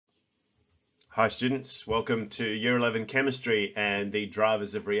Hi students, welcome to Year 11 Chemistry and the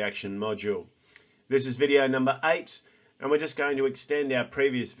Drivers of Reaction module. This is video number 8 and we're just going to extend our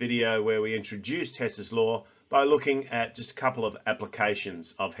previous video where we introduced Hess's Law by looking at just a couple of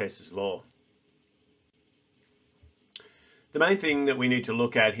applications of Hess's Law. The main thing that we need to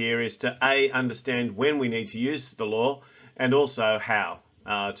look at here is to understand when we need to use the law and also how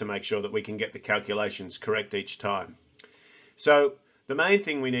to make sure that we can get the calculations correct each time. So the main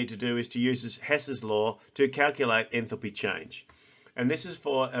thing we need to do is to use Hess's law to calculate enthalpy change. And this is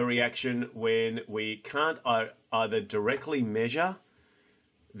for a reaction when we can't either directly measure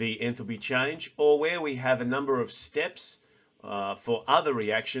the enthalpy change or where we have a number of steps for other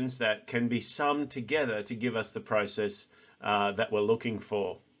reactions that can be summed together to give us the process that we're looking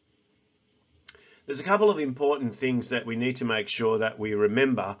for. There's a couple of important things that we need to make sure that we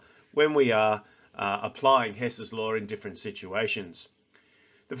remember when we are applying Hess's law in different situations.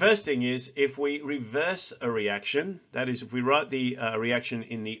 The first thing is if we reverse a reaction, that is if we write the reaction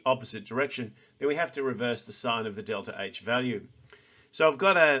in the opposite direction, then we have to reverse the sign of the delta H value. So I've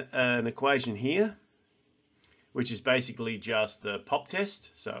got an equation here, which is basically just the pop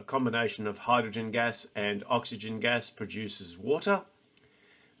test. So a combination of hydrogen gas and oxygen gas produces water.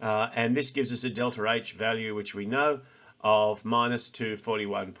 And this gives us a delta H value, which we know, of minus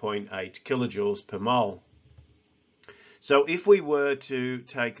 241.8 kilojoules per mole. So if we were to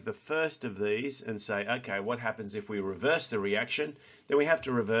take the first of these and say, okay, what happens if we reverse the reaction? Then we have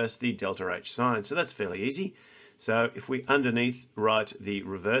to reverse the delta H sign. So that's fairly easy. So if we underneath write the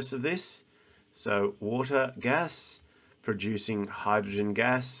reverse of this, so water gas producing hydrogen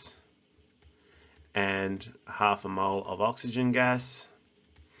gas and half a mole of oxygen gas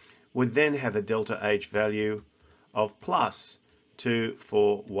would then have a delta H value of plus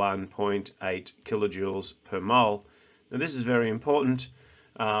 241.8 kilojoules per mole. Now this is very important,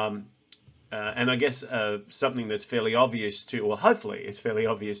 and I guess something that's fairly obvious to, or hopefully it's fairly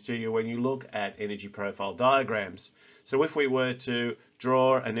obvious to you when you look at energy profile diagrams. So if we were to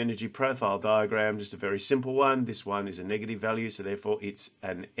draw an energy profile diagram, just a very simple one, this one is a negative value, so therefore it's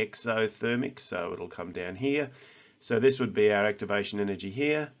an exothermic, so it'll come down here. So this would be our activation energy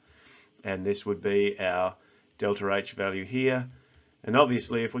here, and this would be our delta H value here. And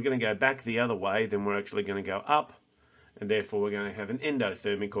obviously if we're going to go back the other way, then we're actually going to go up, and therefore we're going to have an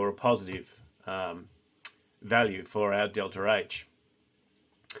endothermic or a positive value for our delta H.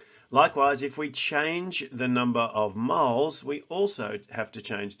 Likewise, if we change the number of moles, we also have to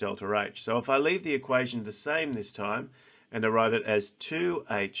change delta H. So if I leave the equation the same this time and I write it as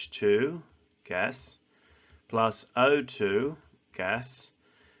 2H2 gas plus O2 gas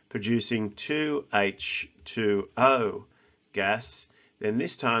producing 2H2O gas, then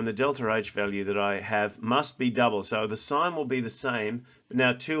this time the delta H value that I have must be double. So the sign will be the same, but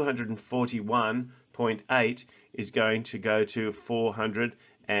now 241.8 is going to go to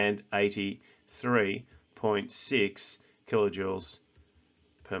 483.6 kilojoules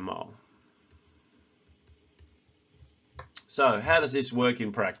per mole. So how does this work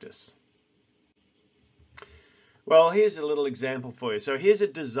in practice? Well, here's a little example for you. So here's a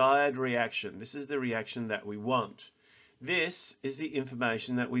desired reaction. This is the reaction that we want. This is the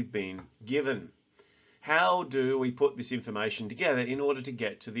information that we've been given. How do we put this information together in order to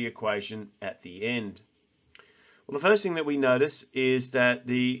get to the equation at the end? Well, the first thing that we notice is that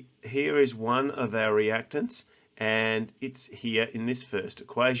here is one of our reactants, and it's here in this first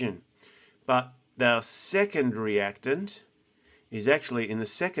equation. But our second reactant is actually in the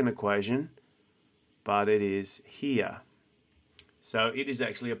second equation, but it is here. So it is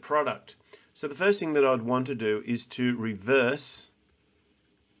actually a product. So the first thing that I'd want to do is to reverse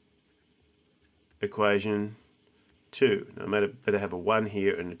equation 2. Now I better have a 1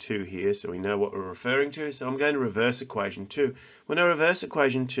 here and a 2 here so we know what we're referring to. So I'm going to reverse equation 2. When I reverse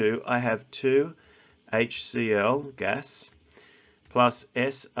equation 2, I have 2HCl gas plus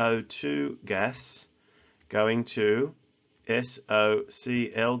SO2 gas going to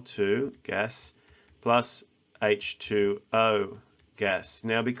SOCl2 gas plus H2O gas.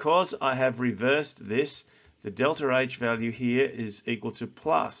 Now because I have reversed this, the delta H value here is equal to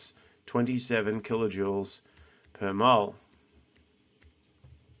plus 27 kilojoules per mole.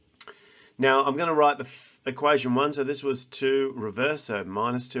 Now I'm going to write the equation 1, so this was 2 reverse, so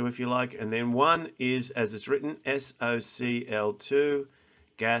minus 2 if you like, and then 1 is, as it's written, SOCl2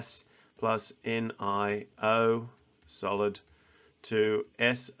 gas plus NiO solid to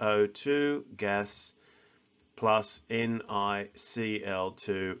SO2 gas plus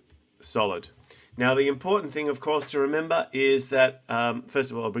NiCl2 solid. Now the important thing, of course, to remember is that, first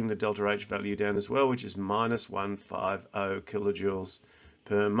of all, I'll bring the delta H value down as well, which is minus 150 kilojoules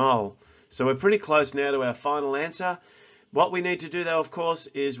per mole. So we're pretty close now to our final answer. What we need to do though, of course,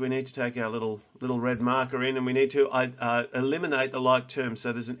 is we need to take our little red marker in and we need to eliminate the like terms.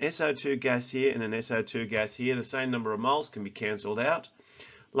 So there's an SO2 gas here and an SO2 gas here. The same number of moles can be cancelled out.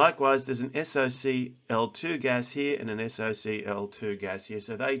 Likewise, there's an SOCl2 gas here and an SOCl2 gas here.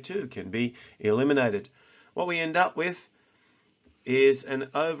 So they too can be eliminated. What we end up with is an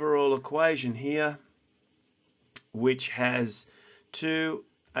overall equation here which has 2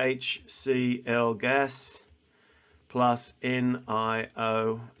 HCl gas plus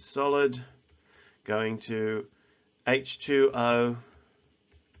NiO solid going to H2O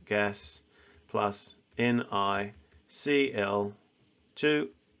gas plus NiCl2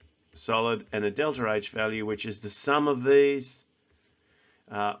 solid and a delta H value which is the sum of these,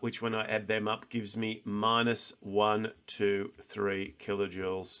 which when I add them up gives me minus 123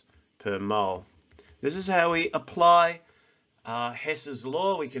 kilojoules per mole. This is how we apply Hess's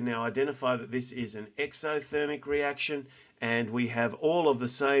law. We can now identify that this is an exothermic reaction and we have all of the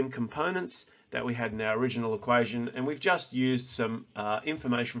same components that we had in our original equation, and we've just used some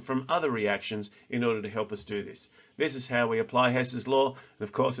information from other reactions in order to help us do this. This is how we apply Hess's law, and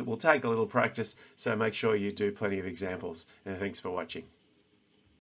of course it will take a little practice, so make sure you do plenty of examples, and thanks for watching.